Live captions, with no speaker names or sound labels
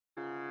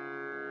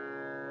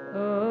Welcome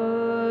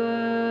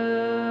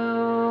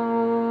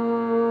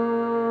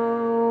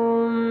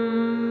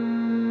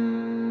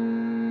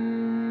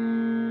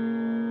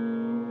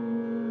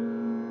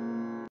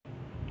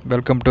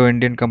to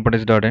Indian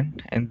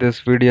Companies.in. In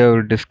this video,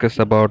 we'll discuss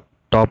about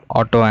top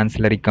auto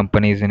ancillary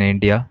companies in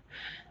India,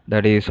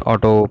 that is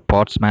auto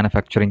parts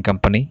manufacturing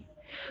company.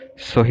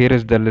 So here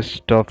is the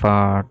list of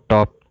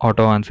top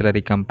auto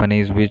ancillary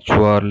companies which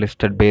were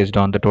listed based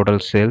on the total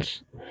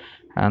sales,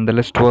 and the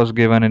list was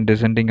given in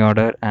descending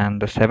order.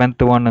 And the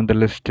seventh one on the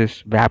list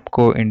is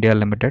WABCO India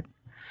Ltd.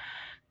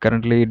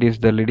 Currently, it is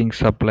the leading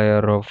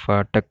supplier of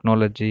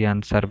technology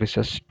and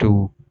services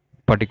to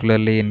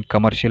particularly in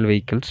commercial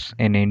vehicles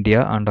in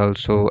India and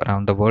also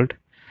around the world.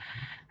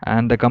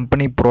 And the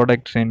company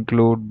products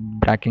include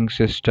braking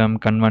system,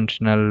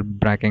 conventional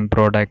braking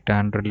product,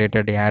 and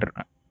related air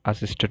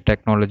assisted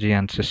technology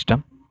and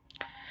system.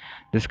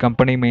 This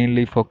company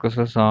mainly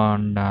focuses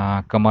on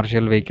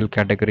commercial vehicle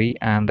category,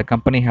 and the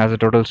company has a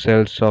total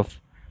sales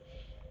of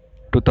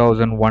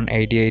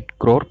 2188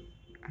 crore,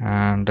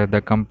 and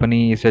the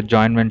company is a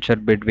joint venture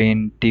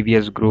between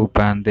TVS Group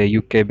and the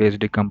UK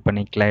based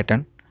company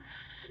Clayton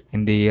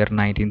in the year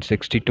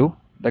 1962.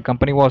 The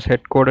company was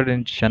headquartered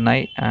in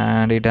Chennai,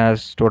 and it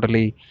has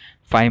totally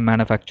five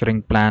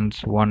manufacturing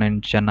plants, one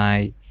in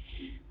Chennai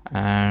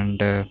and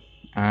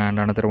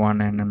another one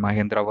in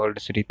Mahindra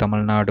World City, Tamil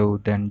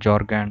Nadu, then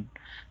Jharkhand,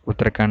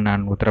 Uttarakhand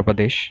and Uttar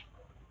Pradesh.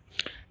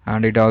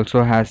 And it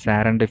also has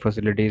R&D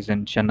facilities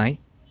in Chennai.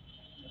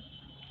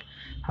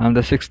 And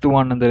the sixth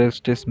one on the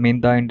list is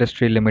Minda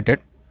Industry Limited.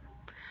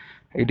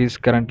 It is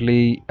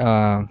currently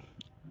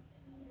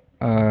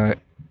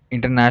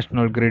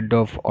international grid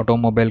of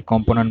automobile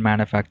component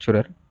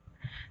manufacturer,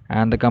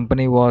 and the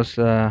company was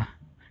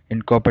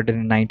incorporated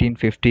in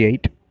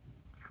 1958.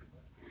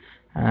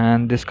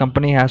 And this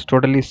company has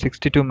totally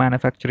 62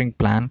 manufacturing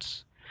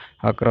plants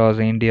across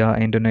India,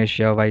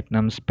 Indonesia,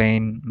 Vietnam,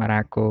 Spain,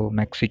 Morocco,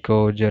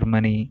 Mexico,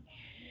 Germany,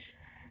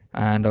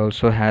 and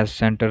also has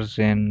centers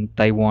in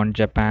Taiwan,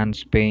 Japan,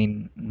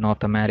 Spain,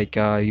 North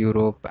America,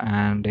 Europe,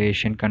 and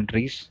Asian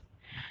countries.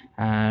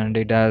 And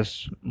it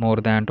has more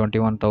than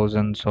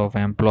 21,000 of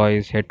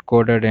employees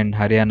headquartered in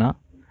Haryana,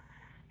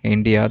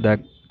 India.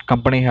 The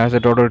company has a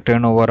total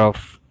turnover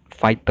of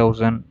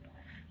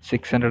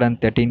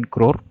 5,613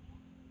 crore,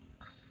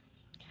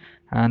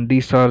 and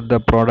these are the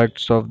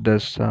products of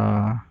this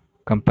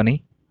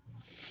company.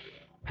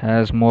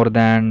 Has more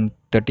than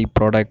 30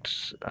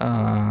 products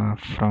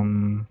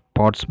from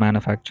parts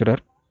manufacturer.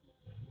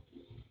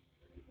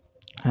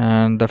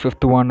 And the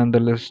fifth one on the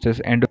list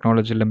is Endo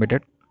Technology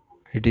Limited.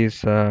 It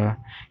is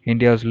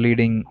India's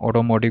leading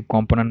automotive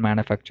component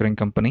manufacturing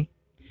company,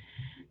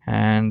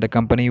 and the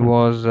company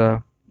was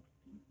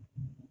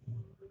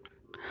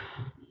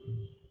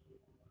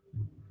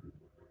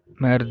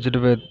merged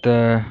with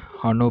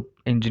Hanup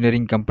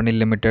Engineering Company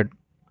Limited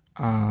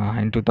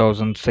in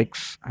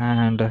 2006.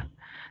 And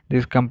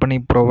this company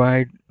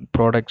provide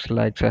products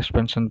like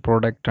suspension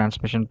product,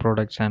 transmission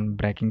products, and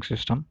braking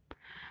system.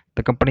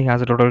 The company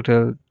has a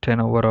total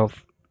turnover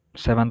of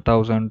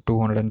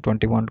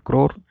 7,221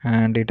 crore,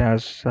 and it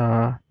has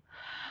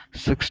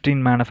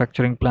 16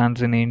 manufacturing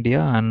plants in India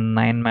and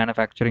 9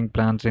 manufacturing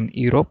plants in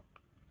Europe.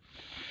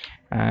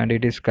 And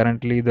it is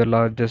currently the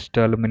largest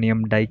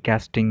aluminum die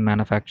casting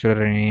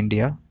manufacturer in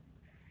India.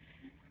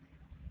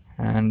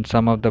 And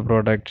some of the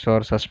products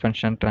are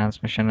suspension,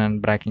 transmission,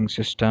 and braking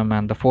system.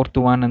 And the fourth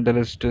one on the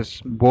list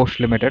is Bosch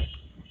Limited.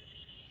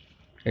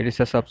 It is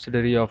a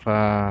subsidiary of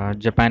a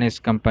Japanese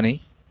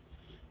company,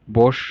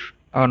 Bosch,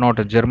 not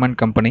a German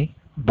company,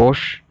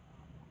 Bosch.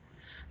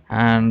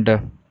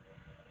 And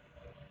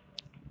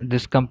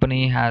this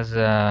company has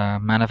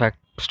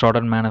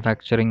started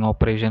manufacturing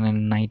operation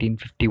in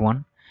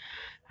 1951,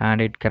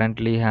 and it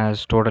currently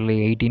has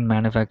totally 18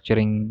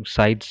 manufacturing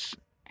sites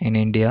in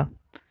India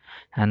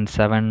and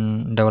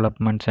 7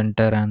 development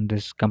center. And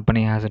this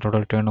company has a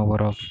total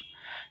turnover of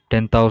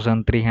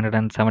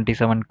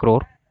 10,377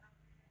 crore.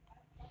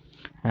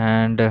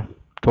 And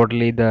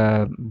totally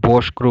the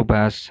Bosch group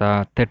has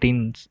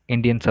 13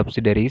 Indian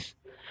subsidiaries,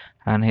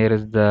 and here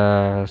is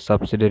the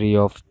subsidiary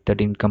of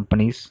 13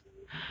 companies.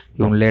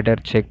 You will later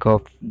check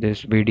of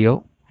this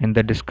video in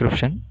the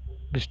description,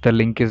 which the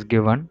link is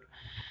given.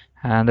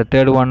 And the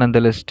third one on the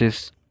list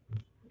is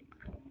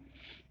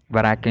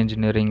WABCO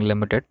Engineering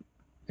Limited.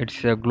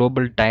 It's a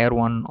global tier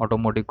 1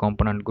 automotive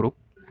component group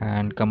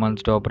and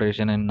commenced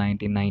operation in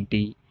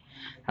 1990.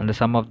 And the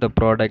sum of the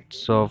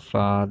products of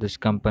this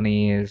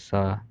company is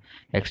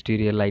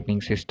exterior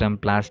lighting system,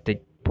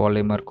 plastic,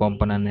 polymer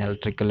component,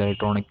 electrical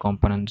electronic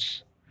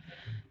components,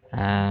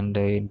 and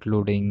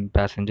including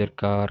passenger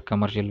car,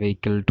 commercial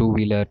vehicle,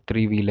 two-wheeler,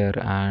 three-wheeler,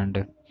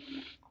 and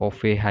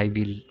off-way high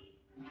wheel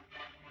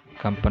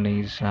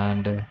companies.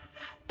 And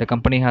the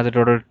company has a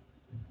total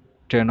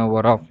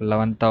turnover of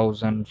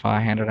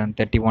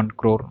 11,531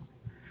 crore,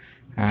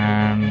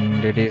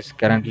 and it is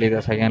currently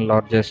the second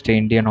largest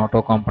Indian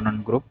auto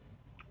component group,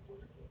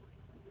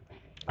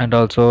 and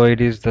also it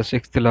is the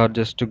sixth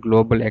largest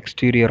global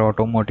exterior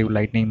automotive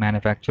lighting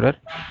manufacturer.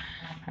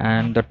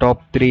 and the top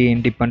three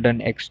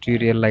independent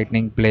exterior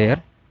lighting player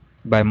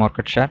by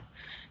market share.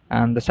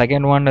 And the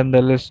second one on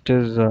the list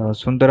is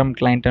Sundaram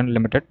Clinton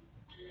Limited,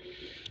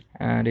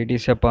 and it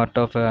is a part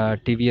of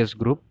TVS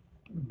Group,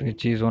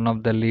 which is one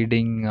of the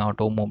leading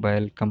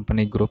automobile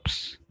company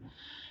groups,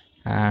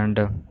 and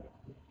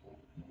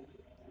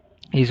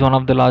is one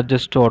of the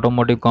largest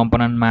automotive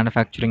component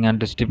manufacturing and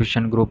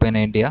distribution group in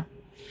India,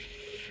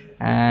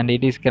 and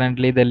it is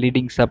currently the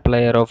leading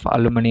supplier of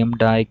aluminum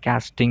die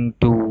casting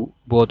to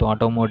both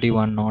automotive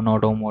and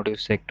non-automotive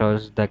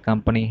sectors. The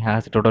company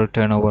has a total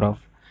turnover of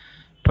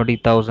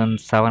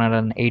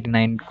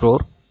 20,789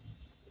 crore.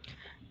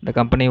 The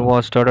company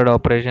was started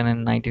operation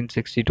in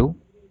 1962,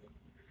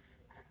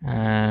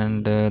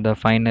 and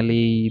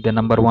the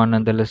number one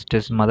on the list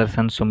is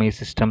Motherson Sumi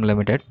System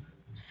Limited.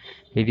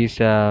 It is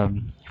a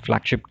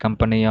flagship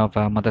company of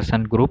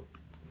Motherson Group.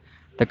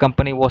 The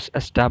company was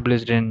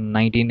established in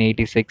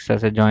 1986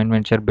 as a joint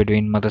venture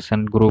between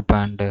Motherson Group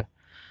and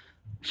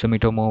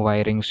Sumitomo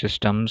Wiring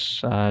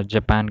Systems,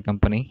 Japan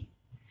company,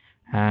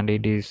 and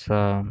it is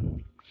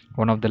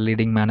one of the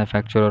leading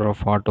manufacturer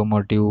of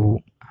automotive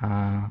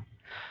uh,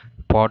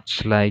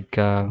 parts like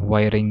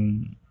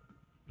wiring,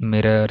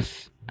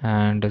 mirrors,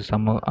 and it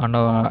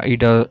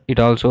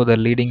also the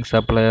leading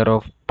supplier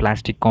of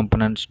plastic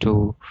components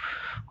to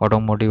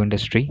automotive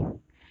industry,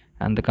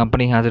 and the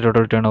company has a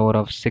total turnover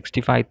of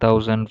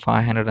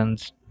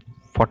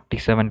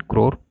 65,547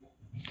 crore.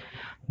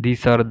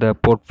 These are the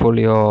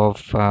portfolio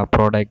of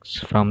products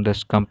from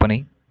this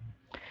company,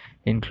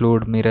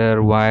 include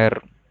mirror, wire,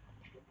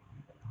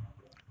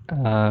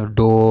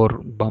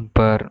 door,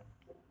 bumper,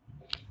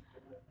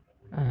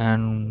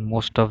 and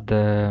most of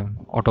the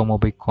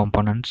automobile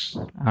components,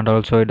 and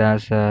also it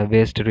has a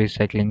waste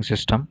recycling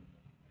system.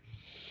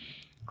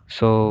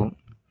 So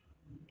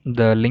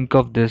the link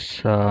of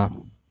this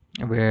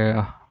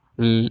where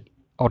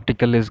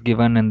article is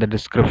given in the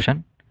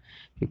description.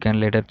 You can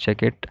later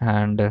check it,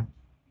 and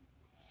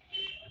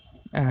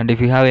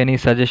if you have any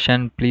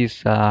suggestion,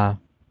 please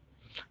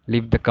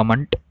leave the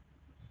comment.